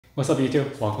What's up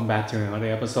YouTube? Welcome back to another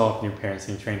episode of New Parents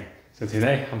in Training. So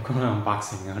today I'm going to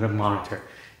unboxing another monitor.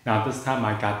 Now this time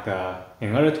I got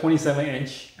another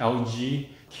 27-inch LG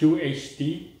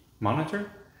QHD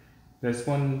monitor. This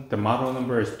one, the model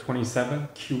number is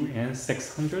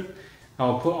 27QN600.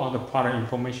 I'll put all the product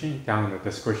information down in the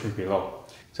description below.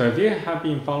 So if you have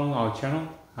been following our channel,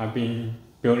 I've been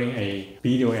building a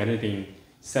video editing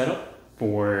setup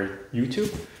for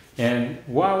YouTube. And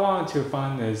what I wanted to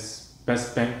find is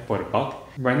best bang for the buck.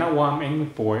 Right now what I'm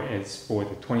aiming for is for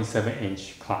the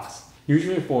 27-inch class.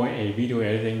 Usually for a video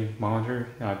editing monitor,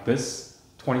 this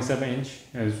 27-inch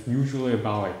is usually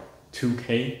about like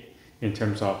 2K in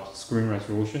terms of screen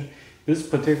resolution. This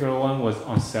particular one was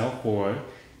on sale for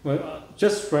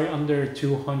just right under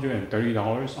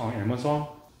 $230 on Amazon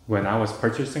when I was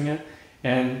purchasing it.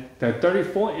 And the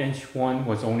 34-inch one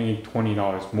was only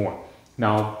 $20 more.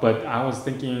 Now, but I was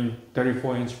thinking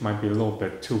 34-inch might be a little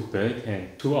bit too big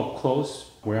and too up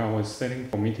close where I was sitting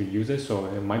for me to use it, so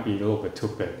it might be a little bit too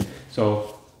big.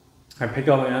 So I picked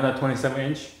up another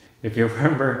 27-inch. If you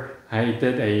remember, I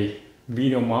did a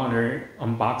video monitor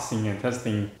unboxing and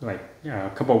testing like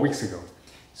a couple of weeks ago.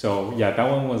 So yeah, that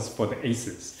one was for the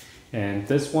Asus. And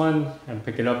this one, I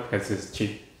picked it up because it's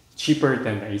cheaper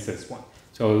than the Asus one.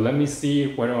 So let me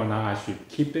see whether or not I should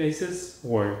keep the Asus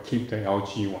or keep the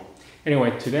LG one.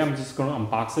 Anyway, today I'm just going to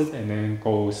unbox it and then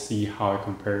go see how it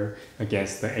compares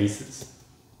against the Asus.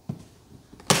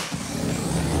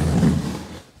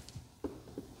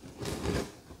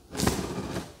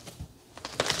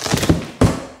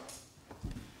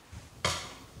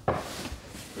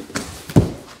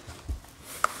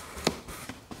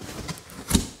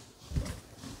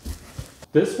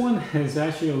 This one is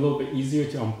actually a little bit easier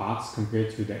to unbox compared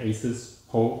to the Asus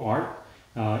ProArt.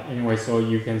 Anyway, so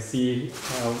you can see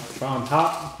right on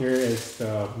top here is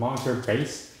the monitor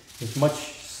base. It's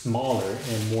much smaller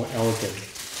and more elegant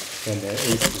than the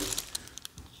Asus.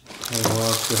 And what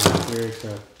else we have here is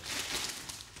the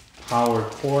power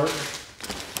port.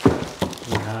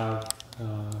 We have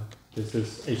this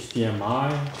is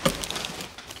HDMI.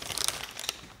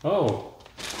 Oh,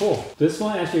 cool! This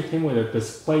one actually came with a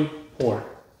display port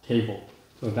cable,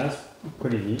 so that's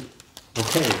pretty neat.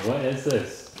 Okay, what is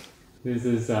this? This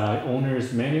is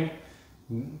owner's manual.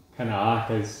 Kind of odd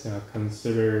because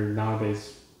considered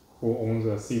nowadays who owns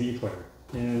a CD player.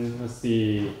 And let's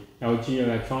see, LG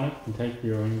Electronic, protect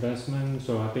your investment.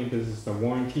 So I think this is the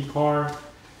warranty card.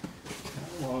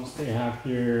 What else they have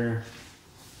here?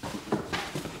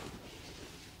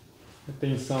 I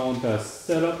think some of the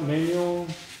setup manual.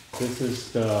 This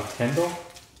is the handle.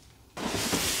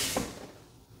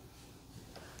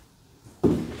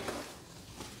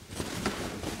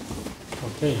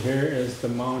 Okay, here is the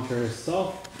monitor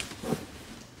itself.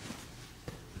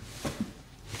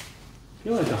 I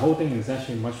feel like the whole thing is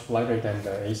actually much lighter than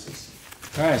the Asus.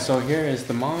 Alright, so here is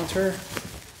the monitor.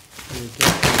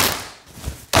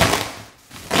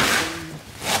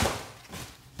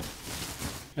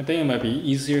 I think it might be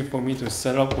easier for me to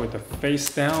set up with the face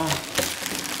down.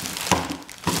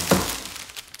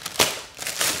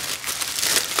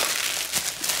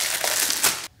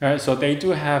 Alright, so they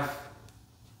do have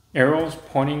arrows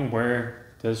pointing where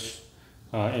this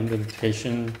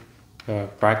indentation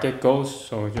bracket goes,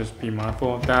 so just be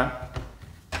mindful of that.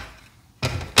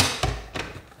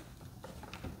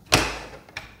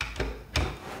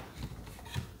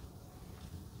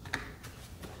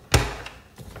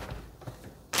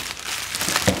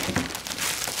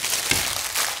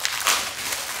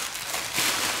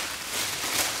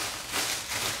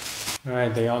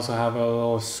 Alright, they also have a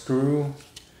little screw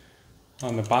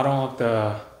on the bottom of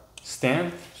the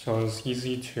stand, so it's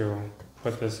easy to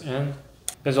put this in.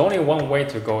 There's only one way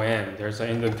to go in. There's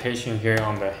an indentation here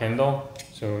on the handle,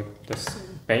 so this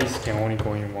base can only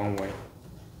go in one way.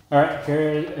 Alright,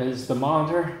 here is the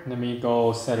monitor. Let me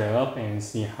go set it up and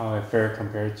see how it fares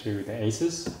compared to the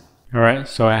Asus. Alright,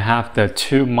 so I have the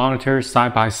two monitors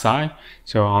side by side.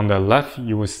 So on the left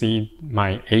you will see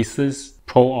my Asus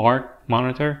ProArt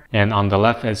monitor, and on the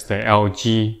left is the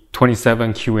LG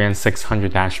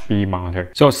 27QN600-B monitor.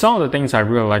 So some of the things I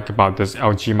really like about this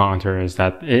LG monitor is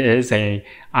that it is a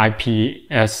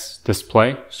IPS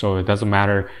display, so it doesn't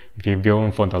matter if you're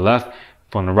viewing from the left,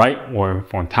 from the right, or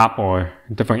from top or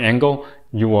different angle,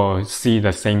 you will see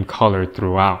the same color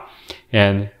throughout.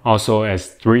 And also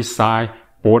as 3-side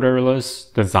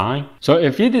borderless design. So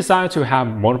if you decide to have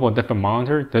multiple different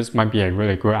monitors, this might be a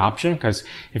really good option, because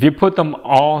if you put them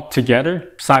all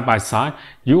together side by side,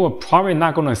 you are probably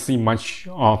not going to see much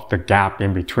of the gap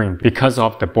in between because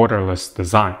of the borderless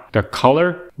design. The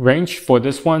color range for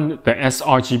this one, the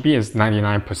sRGB is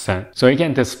 99%, so it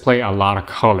can display a lot of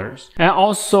colors. And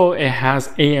also it has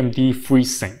AMD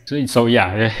FreeSync. So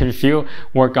yeah, if you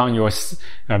work on your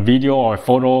video or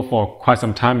photo for quite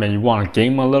some time and you want to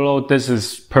game a little, this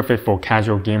is perfect for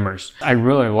casual gamers. I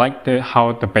really like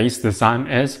how the base design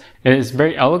is. It is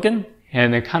very elegant,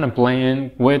 and it kind of blend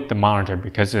in with the monitor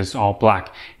because it's all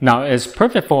black. Now it's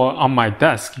perfect for on my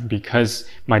desk because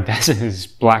my desk is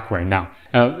black right now.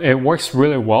 It works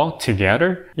really well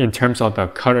together in terms of the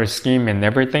color scheme and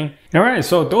everything. Alright,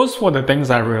 so those were the things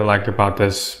I really like about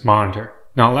this monitor.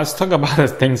 Now let's talk about the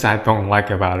things I don't like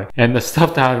about it. And the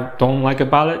stuff that I don't like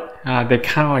about it, they're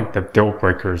kind of like the deal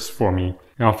breakers for me.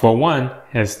 Now for one,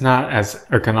 it's not as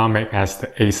ergonomic as the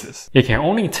Asus. It can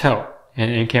only tell,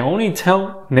 and it can only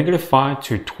tell -5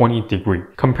 to 20 degrees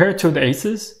compared to the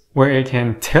Asus where it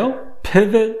can tilt,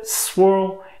 pivot,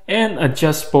 swirl, and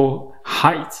adjustable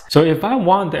height. So if I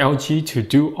want the LG to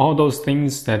do all those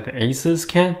things that the Asus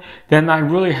can, then I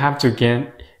really have to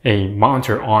get a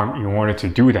monitor arm in order to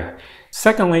do that.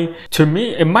 Secondly, to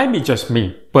me, it might be just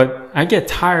me, but I get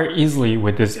tired easily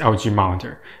with this LG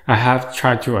monitor. I have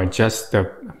tried to adjust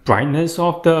the brightness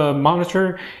of the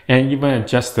monitor and even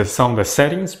adjust some of the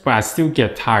settings, but I still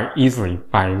get tired easily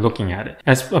by looking at it.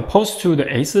 As opposed to the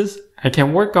Asus, I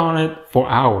can work on it for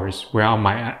hours without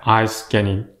my eyes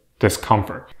getting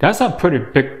discomfort. That's a pretty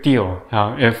big deal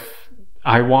if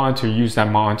I want to use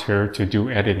that monitor to do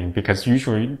editing, because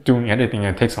usually doing editing,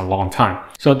 it takes a long time.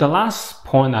 So the last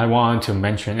point I wanted to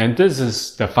mention, and this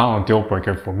is the final deal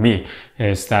breaker for me,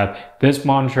 is that this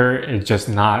monitor is just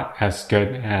not as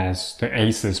good as the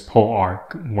Asus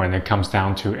ProArt when it comes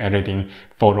down to editing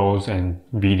photos and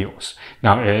videos.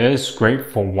 Now it is great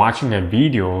for watching a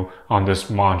video on this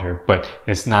monitor, but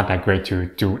it's not that great to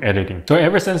do editing. So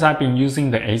ever since I've been using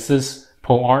the Asus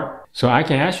ProArt, so I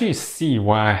can actually see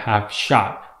what I have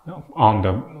shot on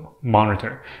the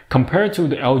monitor. Compared to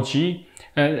the LG,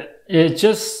 it's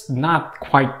just not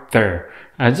quite there.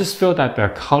 I just feel that the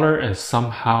color is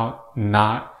somehow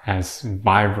not as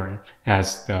vibrant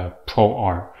as the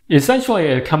ProArt. Essentially,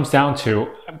 it comes down to,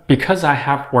 because I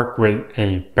have worked with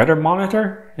a better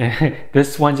monitor,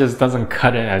 this one just doesn't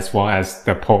cut it as well as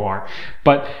the ProArt.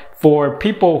 But for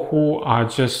people who are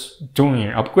just doing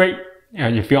an upgrade,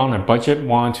 if you're on a budget,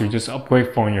 want to just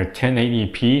upgrade from your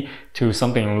 1080p to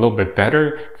something a little bit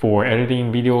better for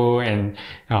editing video and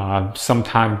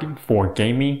sometime for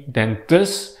gaming, then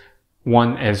this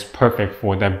one is perfect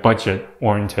for the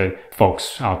budget-oriented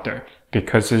folks out there,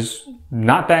 because it's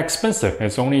not that expensive.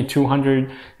 It's only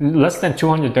less than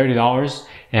 $230,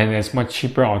 and it's much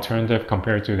cheaper alternative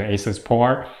compared to the Asus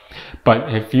ProArt.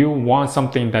 But if you want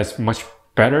something that's much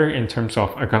better in terms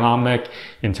of ergonomic,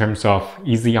 in terms of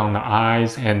easy on the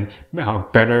eyes, and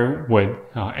better with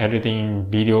editing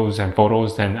videos and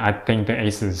photos, then I think the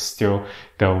Asus is still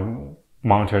the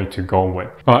monitor to go with.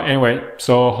 Anyway,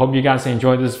 so hope you guys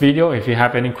enjoyed this video. If you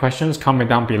have any questions, comment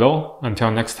down below. Until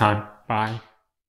next time, bye.